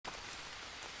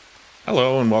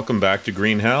Hello and welcome back to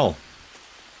Green Hell.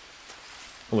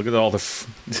 Look at all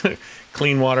the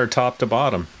clean water top to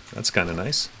bottom. That's kind of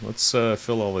nice. Let's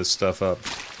fill all this stuff up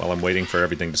while I'm waiting for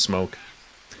everything to smoke.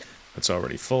 That's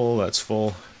already full. That's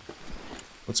full.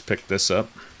 Let's pick this up.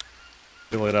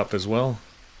 Fill it up as well.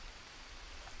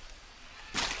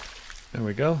 There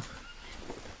we go.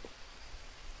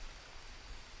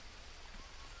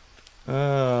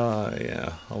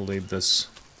 Yeah, I'll leave this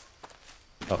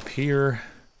up here.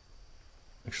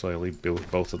 Actually, I'll leave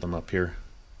both of them up here.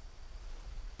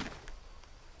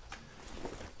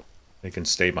 They can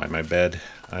stay by my bed.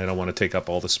 I don't want to take up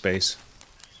all the space.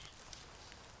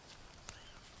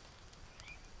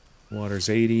 Water's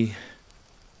 80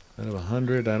 out of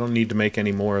 100. I don't need to make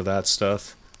any more of that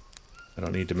stuff. I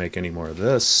don't need to make any more of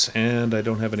this, and I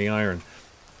don't have any iron.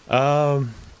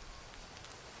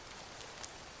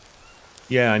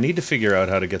 Yeah, I need to figure out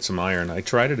how to get some iron. I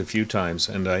tried it a few times,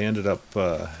 and I ended up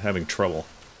having trouble.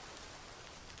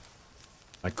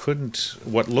 I couldn't...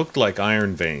 What looked like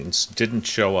iron veins didn't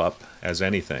show up as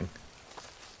anything.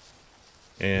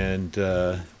 And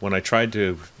when I tried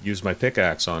to use my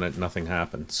pickaxe on it, nothing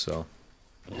happened, so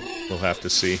we'll have to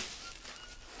see.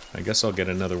 I guess I'll get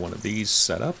another one of these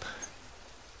set up,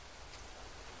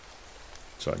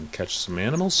 so I can catch some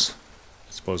animals.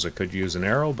 I suppose I could use an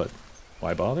arrow, but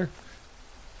why bother?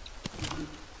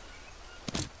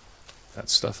 That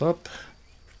stuff up.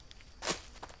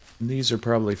 And these are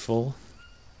probably full.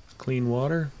 Clean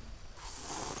water.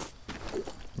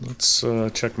 Let's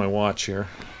check my watch here.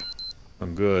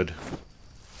 I'm good.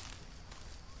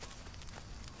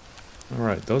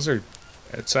 Alright, those are...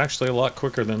 It's actually a lot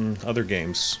quicker than other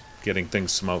games getting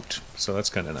things smoked, so that's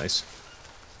kind of nice.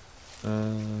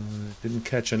 Didn't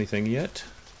catch anything yet.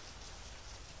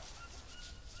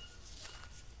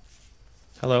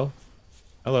 Hello?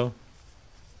 Hello?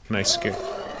 Can I scare...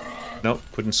 Nope,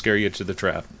 couldn't scare you to the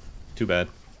trap. Too bad.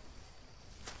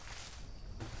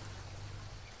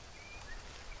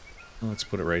 Let's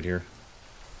put it right here.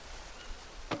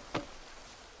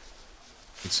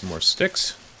 Need some more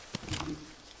sticks.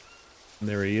 And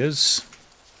there he is.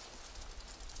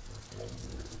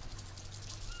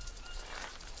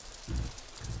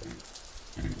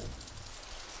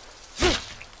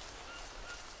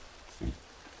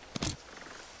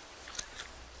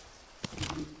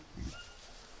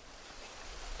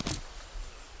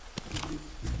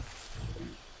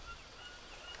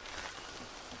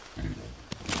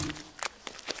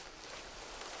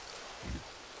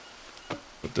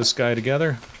 Put this guy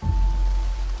together.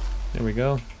 There we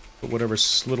go. Put whatever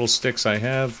little sticks I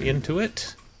have into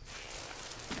it.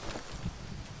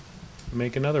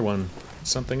 Make another one.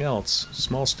 Something else.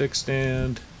 Small stick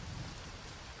stand.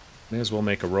 May as well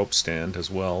make a rope stand as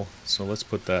well. So let's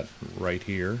put that right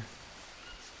here.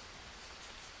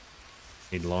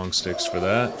 Need long sticks for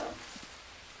that.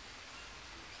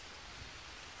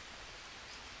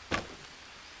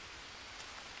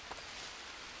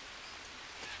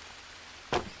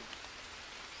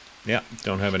 Yeah,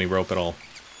 don't have any rope at all.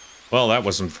 Well, that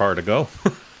wasn't far to go.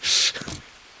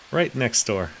 Right next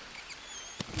door.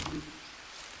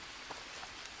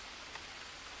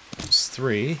 There's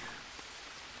 3.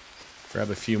 Grab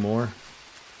a few more.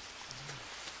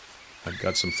 I've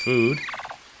got some food.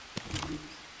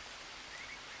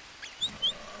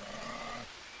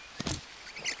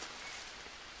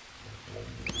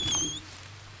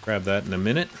 Grab that in a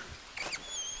minute.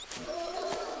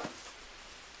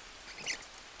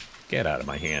 Get out of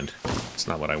my hand. It's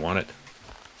not what I wanted.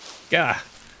 Gah!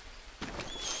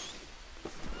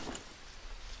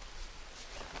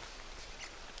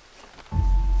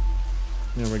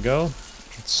 There we go.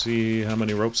 Let's see how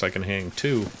many ropes I can hang.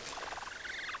 2.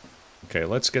 Okay,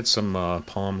 let's get some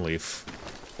palm leaf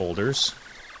holders.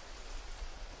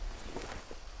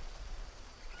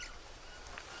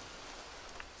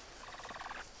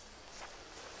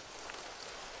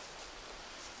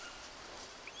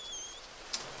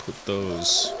 Put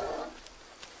those...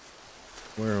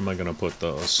 Where am I gonna put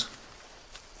those?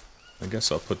 I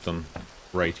guess I'll put them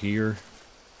right here.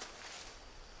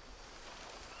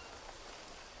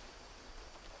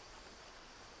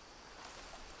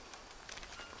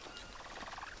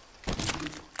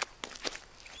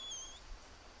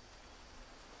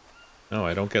 Oh,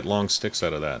 I don't get long sticks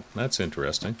out of that. That's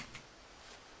interesting.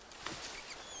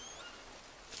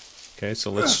 Okay,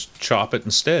 so let's chop it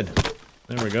instead.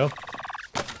 There we go.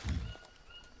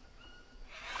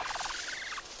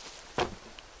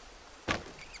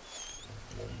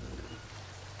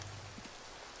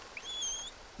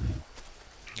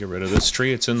 Get rid of this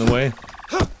tree, it's in the way.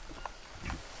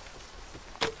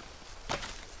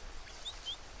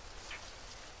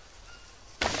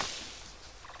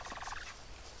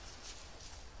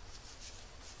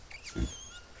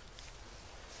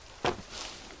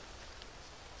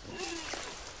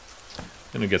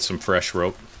 Gonna get some fresh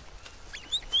rope.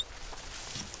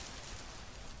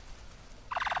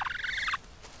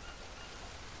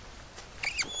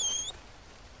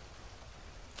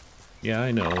 Yeah,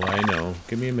 I know, I know.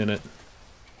 Give me a minute.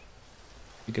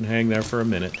 You can hang there for a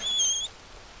minute.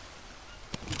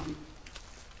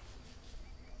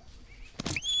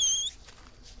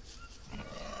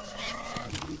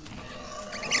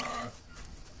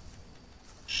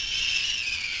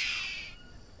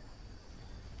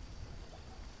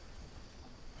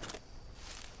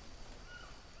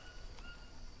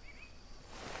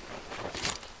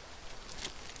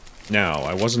 Now,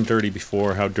 I wasn't dirty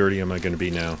before. How dirty am I going to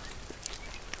be now?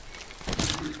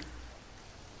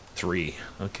 3.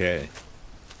 Okay.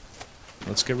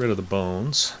 Let's get rid of the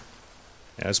bones.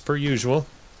 As per usual.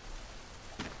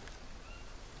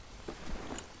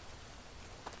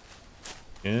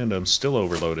 And I'm still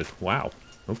overloaded. Wow.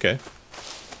 Okay.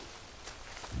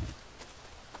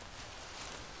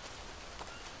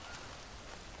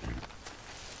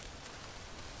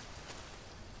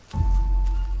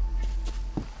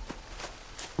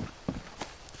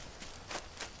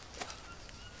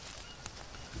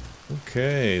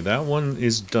 Okay, that one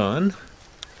is done.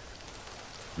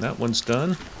 That one's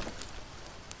done.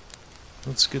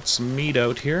 Let's get some meat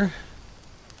out here.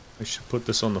 I should put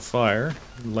this on the fire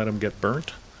and let them get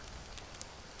burnt.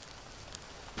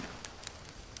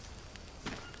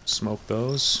 Smoke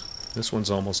those. This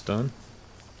one's almost done.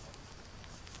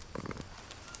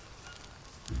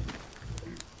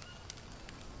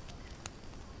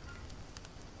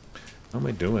 How am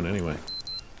I doing anyway?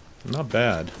 Not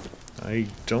bad. I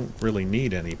don't really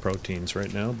need any proteins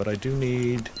right now, but I do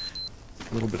need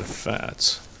a little bit of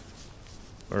fats.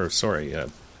 Or, sorry,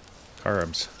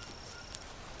 carbs.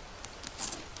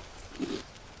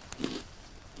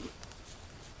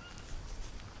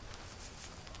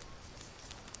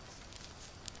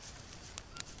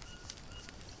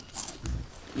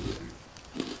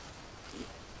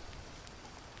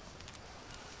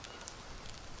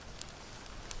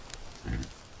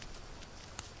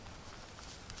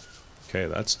 Okay,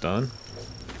 that's done.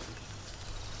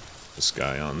 This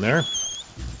guy on there.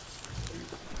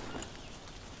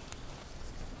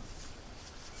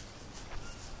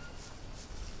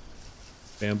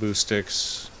 Bamboo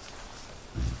sticks.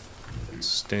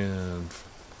 Stand.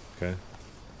 Okay.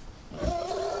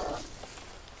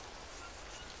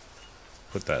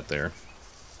 Put that there.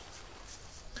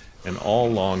 And all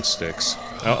long sticks.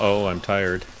 Uh-oh, I'm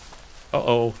tired.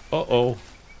 Uh-oh, uh-oh.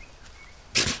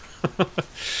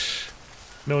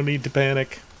 No need to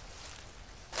panic.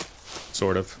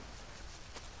 Sort of.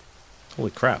 Holy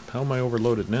crap, how am I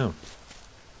overloaded now?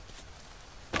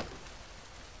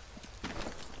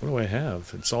 What do I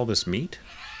have? It's all this meat?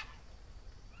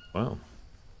 Wow.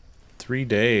 3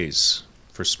 days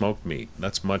for smoked meat.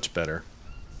 That's much better.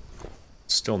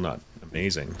 Still not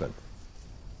amazing, but...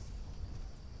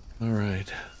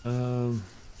 Alright. I'll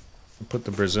put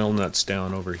the Brazil nuts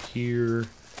down over here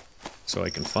so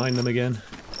I can find them again.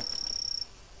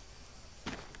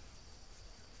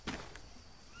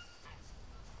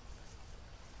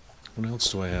 What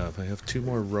else do I have? I have 2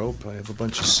 more rope. I have a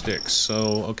bunch of sticks.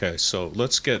 So, okay, so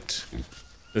let's get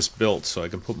this built so I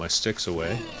can put my sticks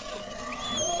away.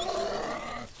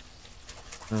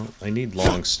 Well, I need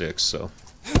long sticks, so...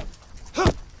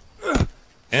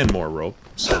 And more rope,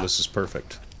 so this is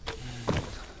perfect.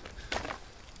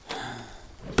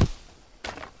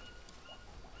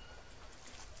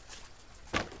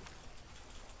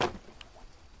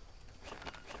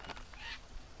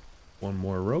 One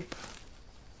more rope.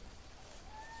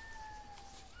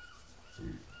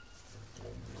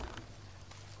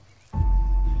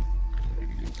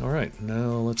 Alright,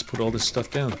 now let's put all this stuff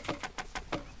down.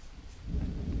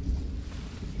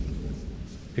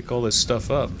 Pick all this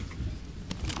stuff up.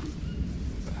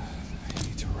 I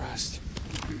need to rest.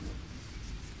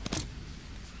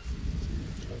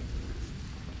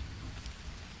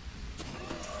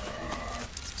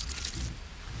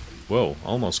 Whoa,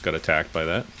 almost got attacked by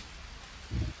that.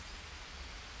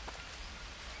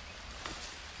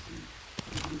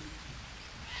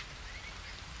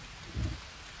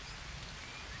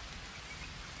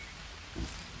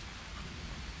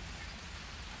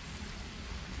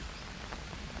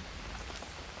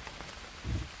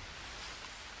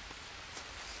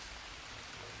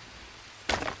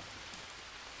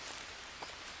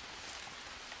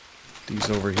 These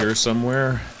over here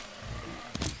somewhere.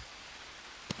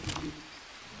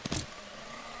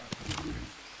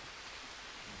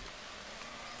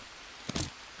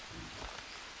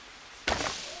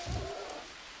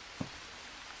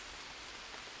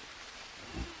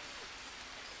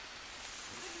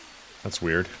 That's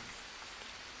weird.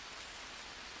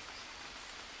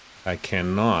 I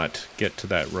cannot get to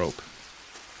that rope.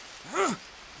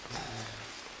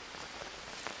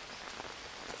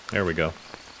 There we go.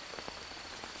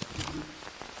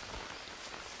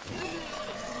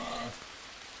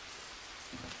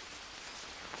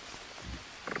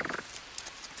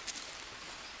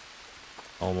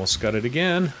 Almost got it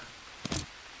again.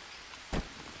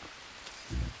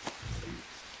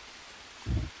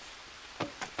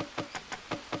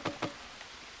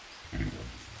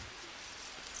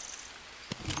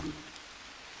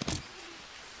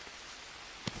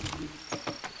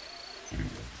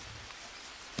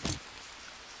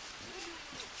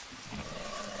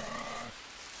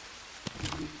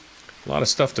 A lot of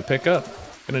stuff to pick up.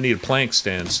 Gonna need a plank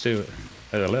stand too.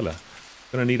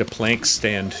 Gonna need a plank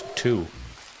stand too.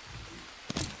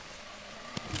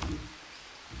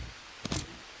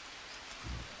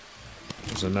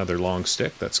 There's another long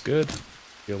stick. That's good.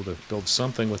 Be able to build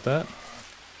something with that.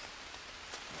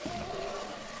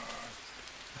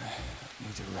 I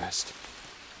need to rest.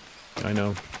 I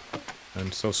know.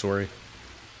 I'm so sorry.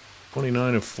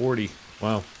 29 of 40.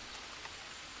 Wow.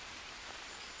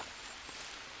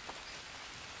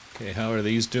 Okay, how are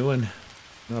these doing?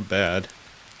 Not bad.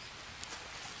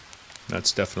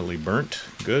 That's definitely burnt.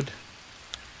 Good.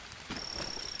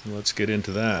 Let's get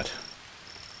into that.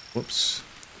 Whoops.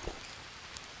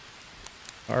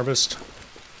 Harvest.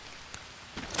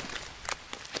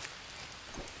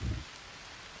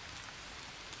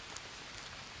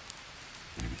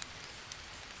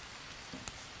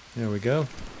 There we go.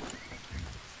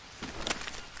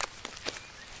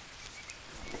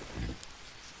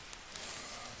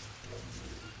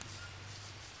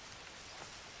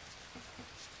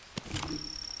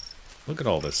 Look at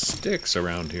all the sticks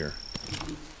around here.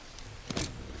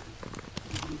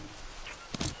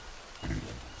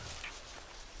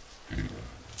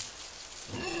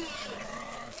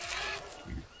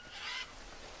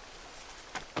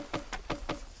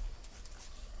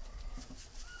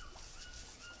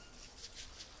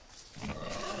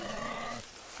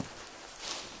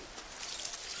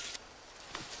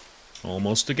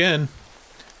 Almost again.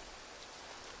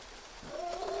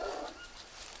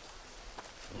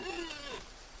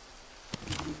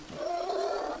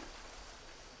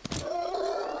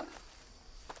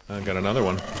 I got another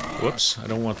one. Whoops, I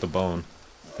don't want the bone.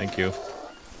 Thank you.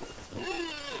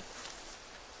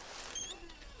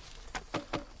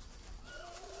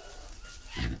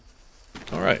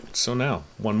 Alright, so now,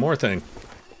 one more thing.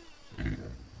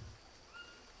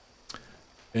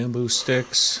 Bamboo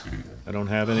sticks. I don't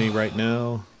have any right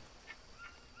now.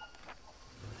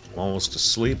 I'm almost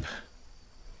asleep.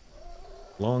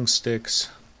 Long sticks.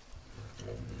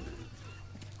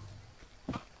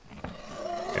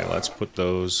 Okay, let's put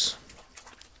those.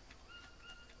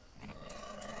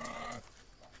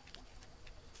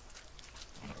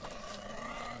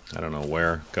 I don't know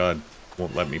where. God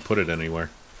won't let me put it anywhere.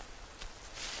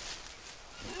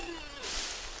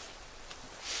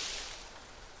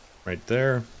 Right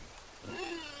there.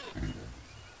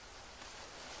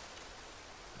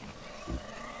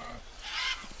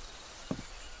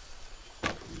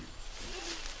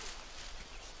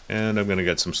 And I'm gonna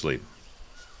get some sleep.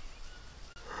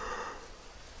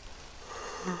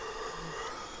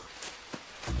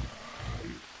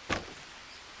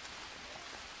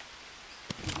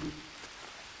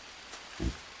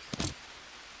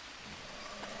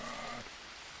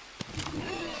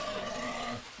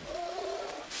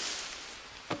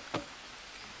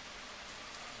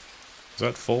 Is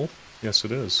that full? Yes,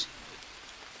 it is.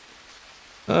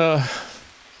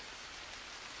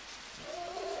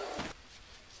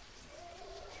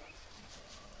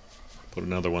 Put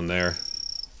another one there.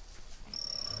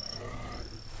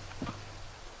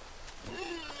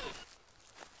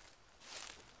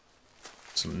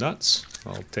 Some nuts.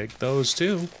 I'll take those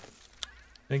too.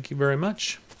 Thank you very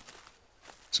much.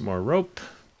 Some more rope.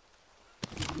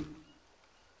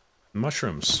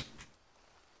 Mushrooms.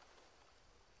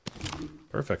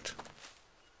 Perfect.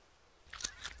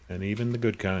 And even the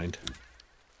good kind.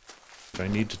 Which I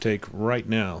need to take right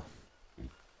now.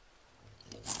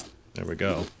 There we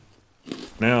go.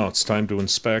 Now it's time to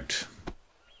inspect.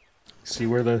 See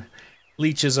where the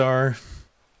leeches are.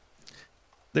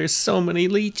 There's so many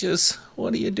leeches.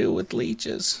 What do you do with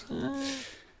leeches?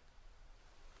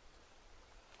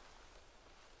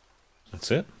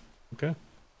 That's it? Okay.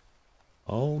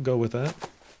 I'll go with that.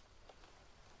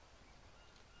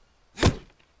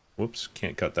 Whoops,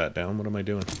 can't cut that down. What am I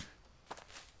doing?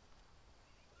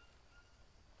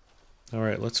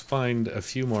 Alright, let's find a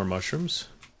few more mushrooms.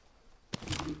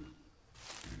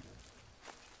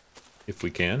 If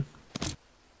we can.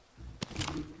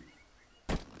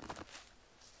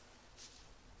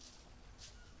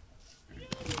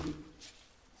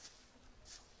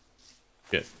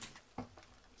 Shit.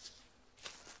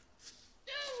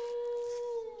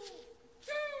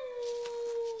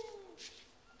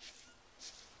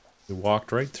 You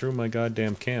walked right through my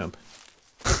goddamn camp.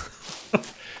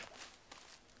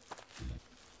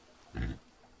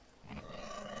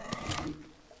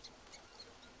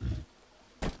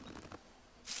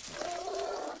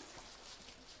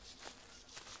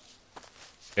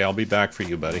 Okay, I'll be back for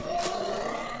you, buddy.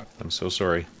 I'm so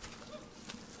sorry.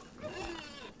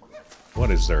 What,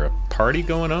 is there a party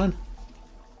going on?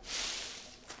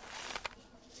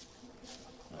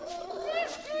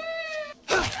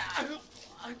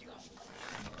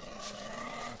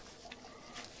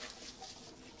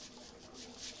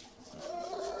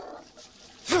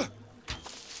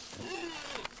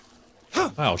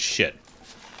 Oh, shit.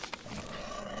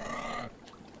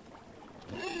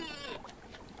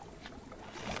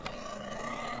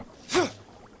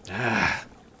 Ah.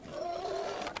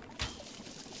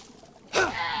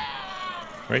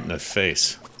 Right in the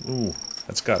face. Ooh,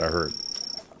 that's gotta hurt.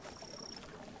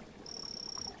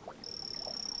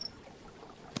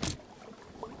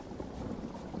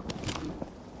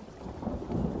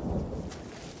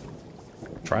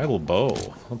 Tribal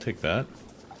bow. I'll take that.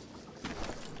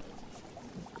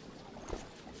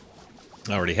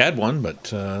 I already had one, but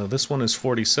this one is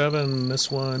 47, this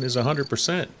one is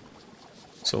 100%.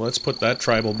 So let's put that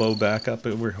tribal bow back up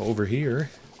over here.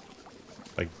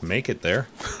 If I can make it there.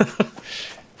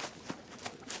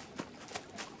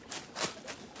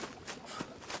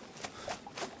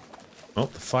 Oh,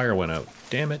 the fire went out.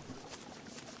 Damn it.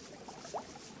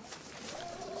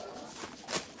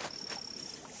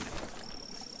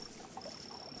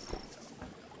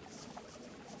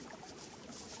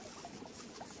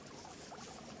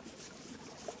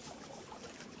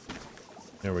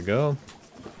 There we go.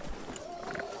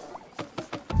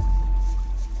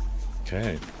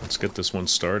 Okay, let's get this one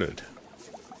started.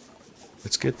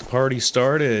 Let's get the party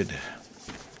started.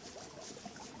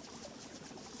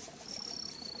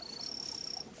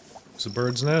 It's a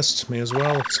bird's nest, may as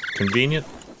well. It's convenient.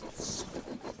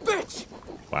 Bitch!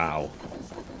 Wow.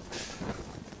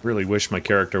 Really wish my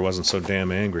character wasn't so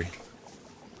damn angry.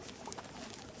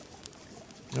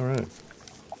 Alright.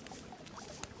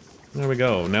 There we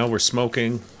go. Now we're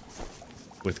smoking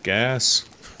with gas.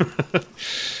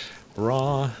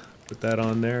 Raw. Put that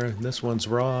on there. This one's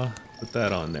raw. Put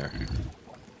that on there.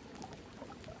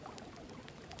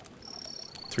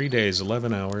 3 days,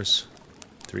 11 hours.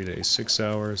 3 days, 6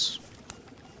 hours.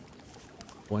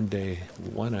 1 day,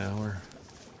 1 hour.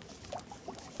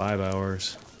 5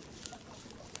 hours.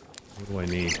 What do I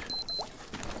need?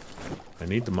 I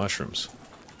need the mushrooms.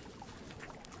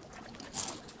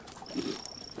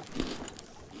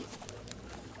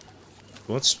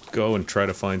 Let's go and try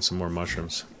to find some more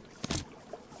mushrooms.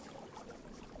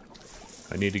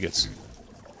 I need to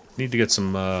get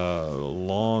some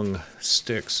long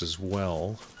sticks as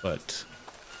well, but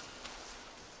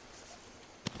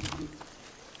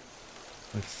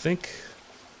I think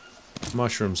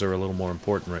mushrooms are a little more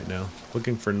important right now.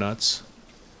 Looking for nuts.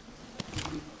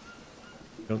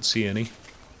 Don't see any.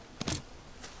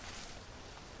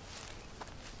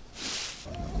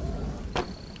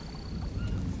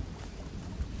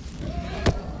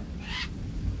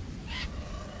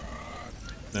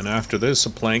 And after this, a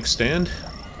plank stand.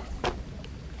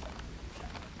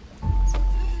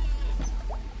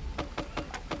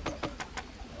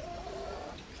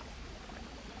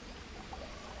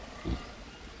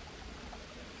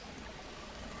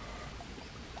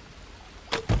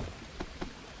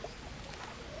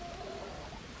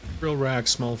 Grill rack,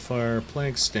 small fire,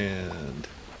 plank stand.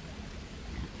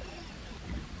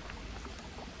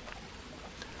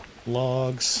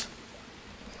 Logs.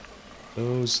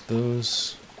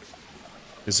 Those.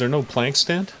 Is there no plank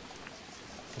stand?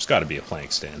 There's got to be a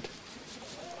plank stand.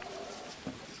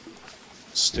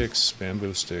 Sticks,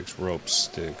 bamboo sticks, rope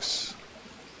sticks,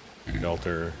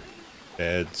 shelter,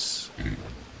 beds.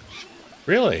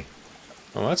 Really?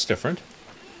 Well, that's different.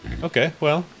 Okay,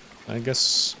 well, I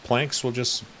guess planks will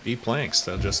just be planks.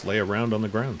 They'll just lay around on the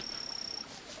ground.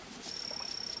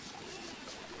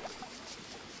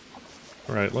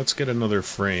 Alright, let's get another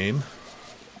frame.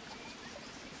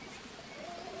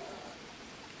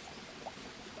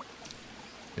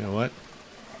 You know what?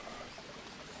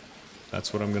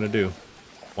 That's what I'm gonna do.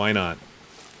 Why not?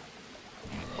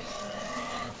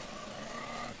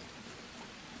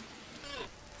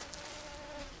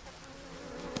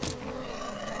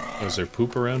 Oh, is there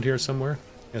poop around here somewhere?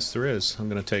 Yes, there is. I'm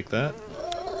gonna take that.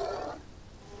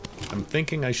 I'm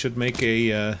thinking I should make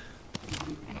a,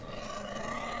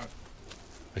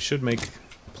 I should make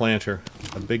a planter.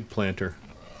 A big planter.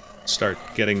 Start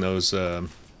getting those,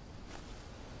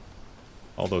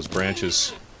 all those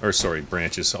branches, or sorry,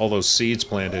 branches, all those seeds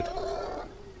planted.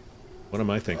 What am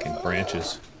I thinking?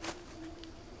 Branches.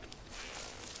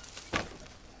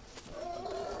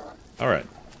 Alright.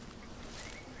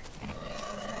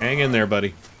 Hang in there,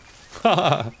 buddy.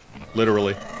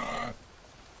 Literally.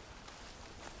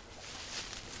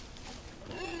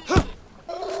 I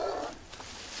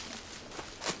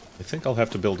think I'll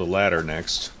have to build a ladder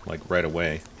next, like right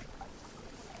away.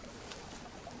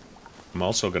 I'm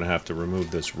also going to have to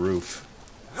remove this roof.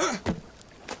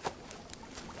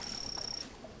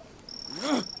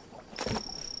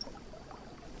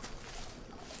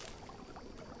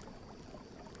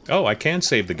 Oh, I can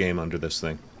save the game under this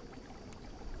thing.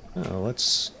 Oh,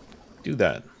 let's do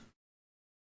that.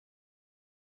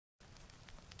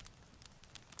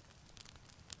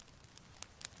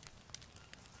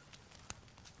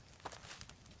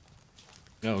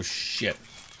 Oh, shit.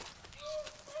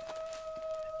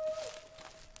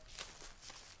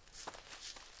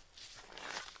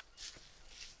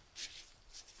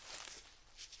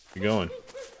 Where you going?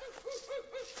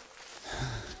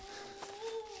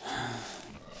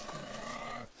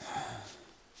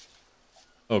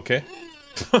 Okay.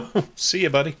 See ya,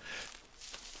 buddy.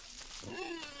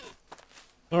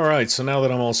 Alright, so now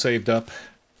that I'm all saved up,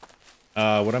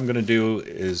 what I'm going to do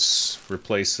is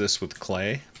replace this with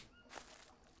clay.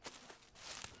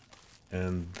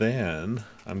 And then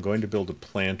I'm going to build a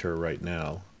planter right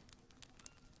now.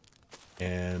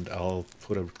 And I'll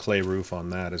put a clay roof on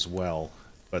that as well.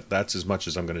 But that's as much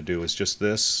as I'm going to do. It's just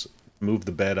this, move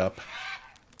the bed up,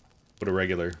 put a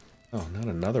regular... Oh, not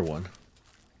another one.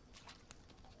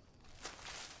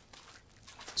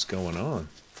 What's going on?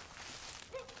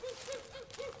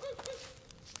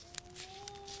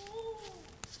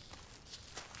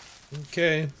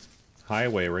 Okay.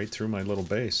 Highway right through my little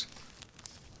base.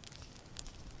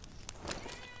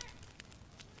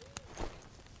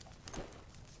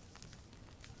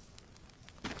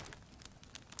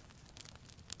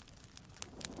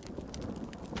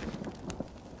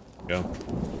 Go.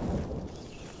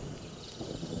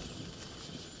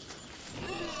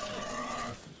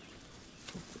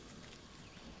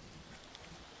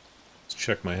 Let's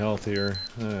check my health here.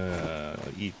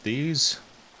 Eat these.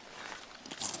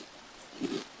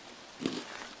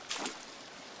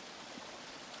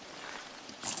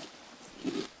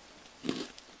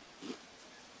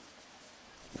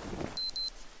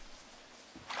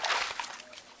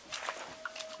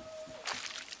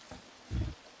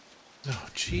 Oh,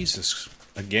 Jesus.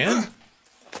 Again?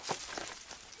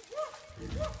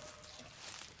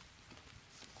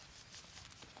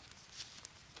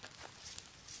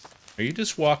 Are you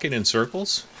just walking in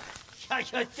circles?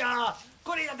 That's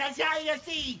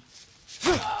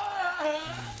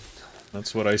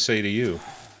what I say to you.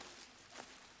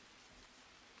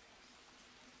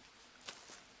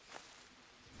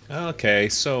 Okay,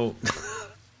 so...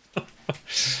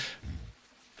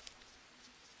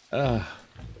 I'm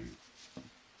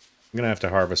gonna have to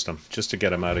harvest him, just to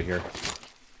get him out of here.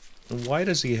 And why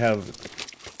does he have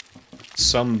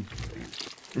some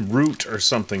root or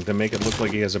something to make it look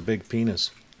like he has a big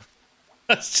penis?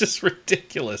 That's just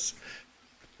ridiculous.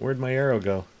 Where'd my arrow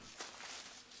go?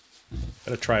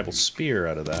 Got a tribal spear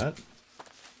out of that.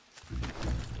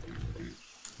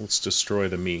 Let's destroy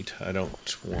the meat. I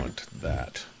don't want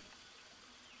that.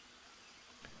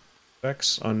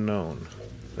 Effects unknown.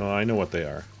 Oh, I know what they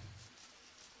are.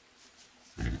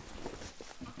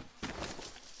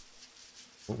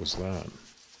 What was that?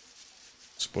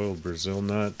 Spoiled Brazil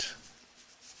nut.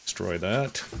 Destroy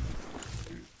that.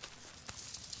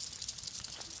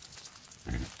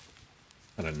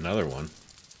 And another one.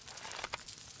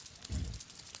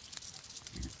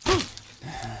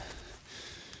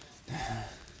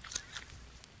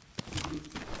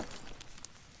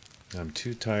 I'm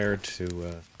too tired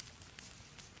to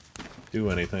do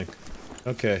anything.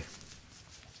 Okay.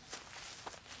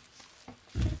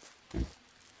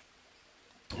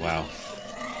 Wow.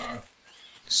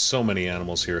 So many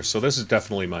animals here. So this is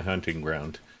definitely my hunting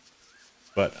ground.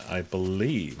 But I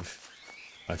believe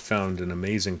I found an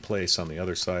amazing place on the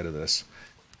other side of this.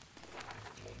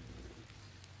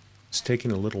 Just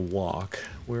taking a little walk.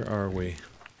 Where are we?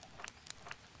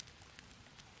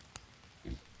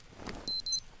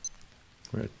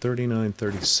 We're at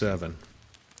 39:37.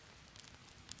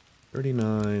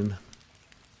 39.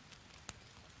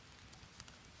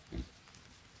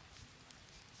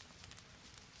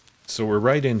 So we're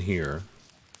right in here.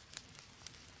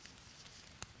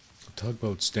 The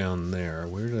tugboat's down there.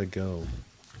 Where did I go?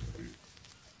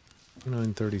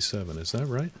 39:37. Is that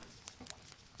right?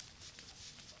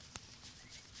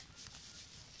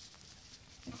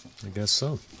 I guess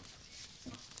so.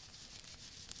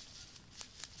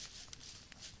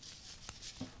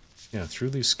 Yeah, through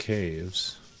these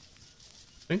caves.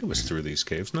 I think it was through these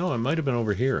caves. No, it might have been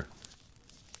over here.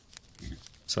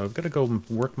 So I've got to go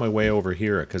work my way over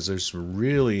here, because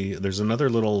there's another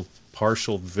little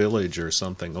partial village or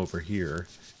something over here.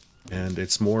 And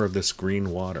it's more of this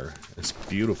green water. It's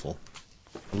beautiful.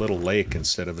 A little lake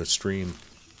instead of a stream.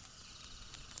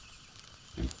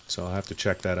 So I'll have to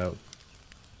check that out.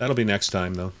 That'll be next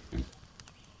time, though.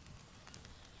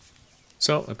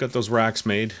 So, I've got those racks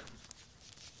made.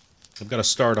 I've got to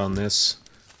start on this.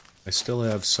 I still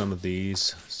have some of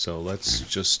these, so let's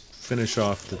just finish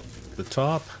off the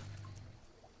top.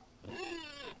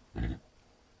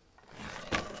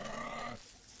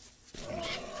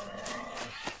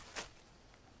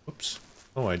 Oops.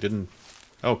 Oh, I didn't...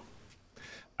 Oh.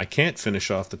 I can't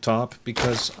finish off the top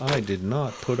because I did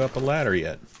not put up a ladder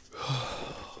yet.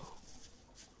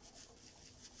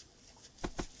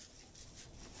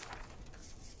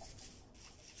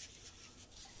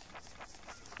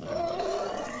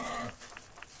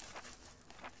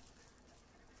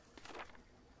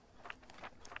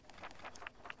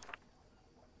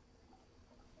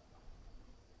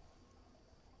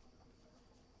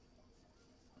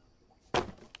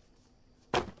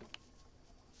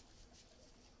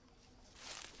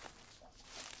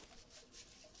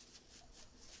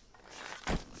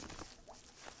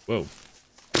 Whoa.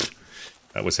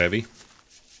 That was heavy.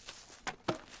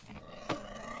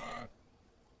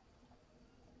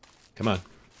 Come on.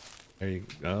 There you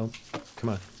go. Come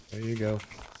on. There you go.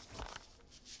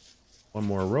 One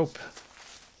more rope.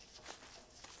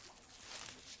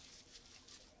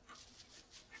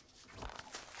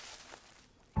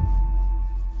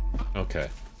 Okay.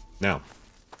 Now,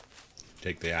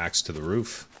 take the axe to the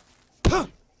roof.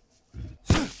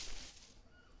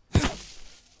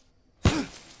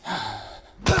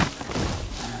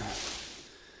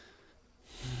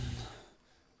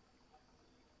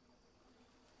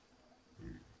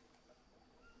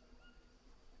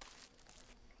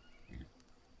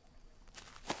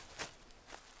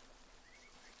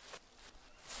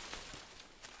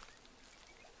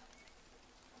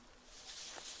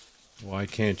 Why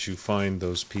can't you find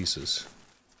those pieces?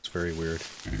 It's very weird.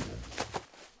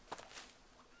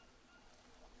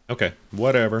 Okay,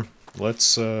 whatever.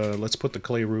 Let's put the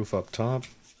clay roof up top.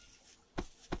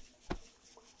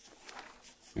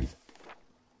 Da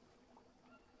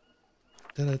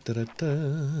da da da da.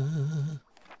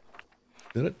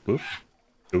 Da da do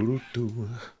do do.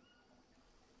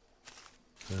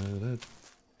 Da da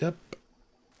da.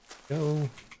 Go.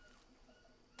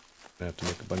 I have to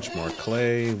make a bunch more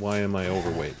clay. Why am I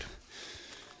overweight?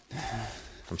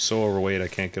 I'm so overweight I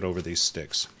can't get over these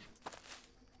sticks.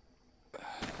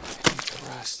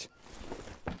 Rust.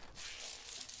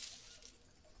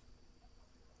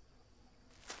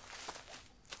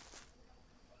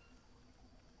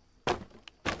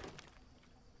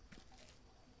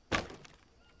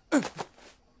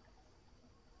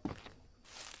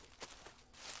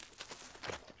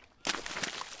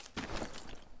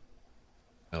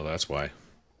 Oh, that's why.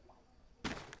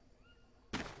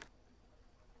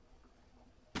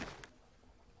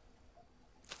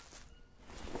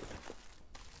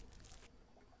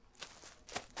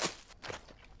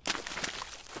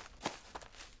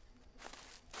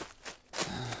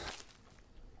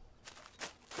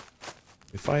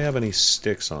 If I have any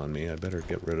sticks on me, I better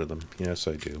get rid of them. Yes,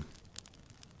 I do.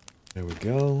 There we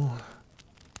go.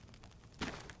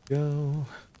 Go.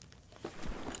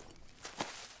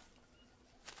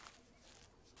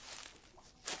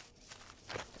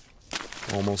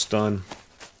 Almost done.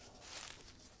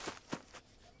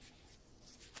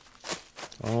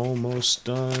 Almost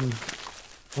done.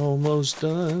 Almost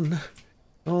done.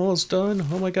 Almost done.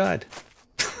 Oh my god.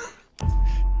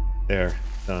 There.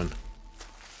 Done.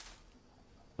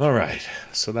 Alright.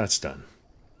 So that's done.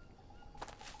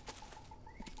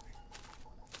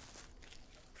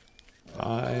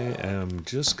 I am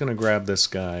just gonna grab this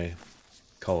guy.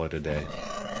 Call it a day.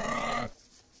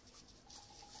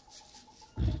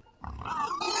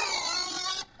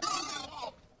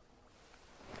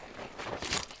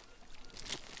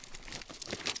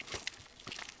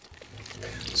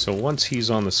 So once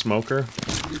he's on the smoker,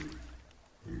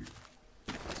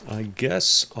 I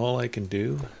guess all I can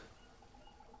do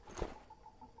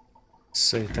is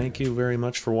say thank you very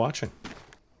much for watching.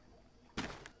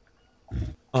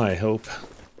 I hope...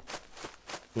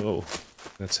 Whoa,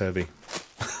 that's heavy.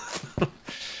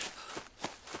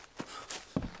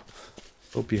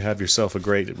 Hope you have yourself a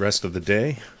great rest of the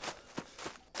day.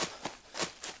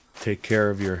 Take care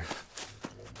of your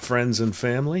friends and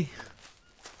family.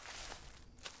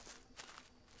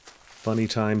 Funny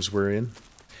times we're in.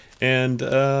 And,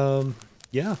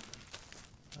 yeah.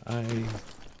 I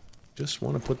just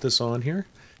want to put this on here.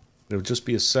 It'll just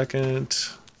be a second,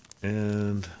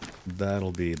 and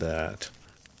that'll be that.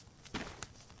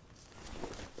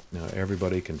 Now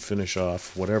everybody can finish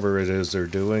off whatever it is they're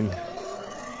doing,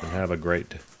 and have a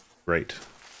great, great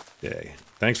day.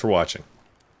 Thanks for watching.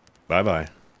 Bye-bye.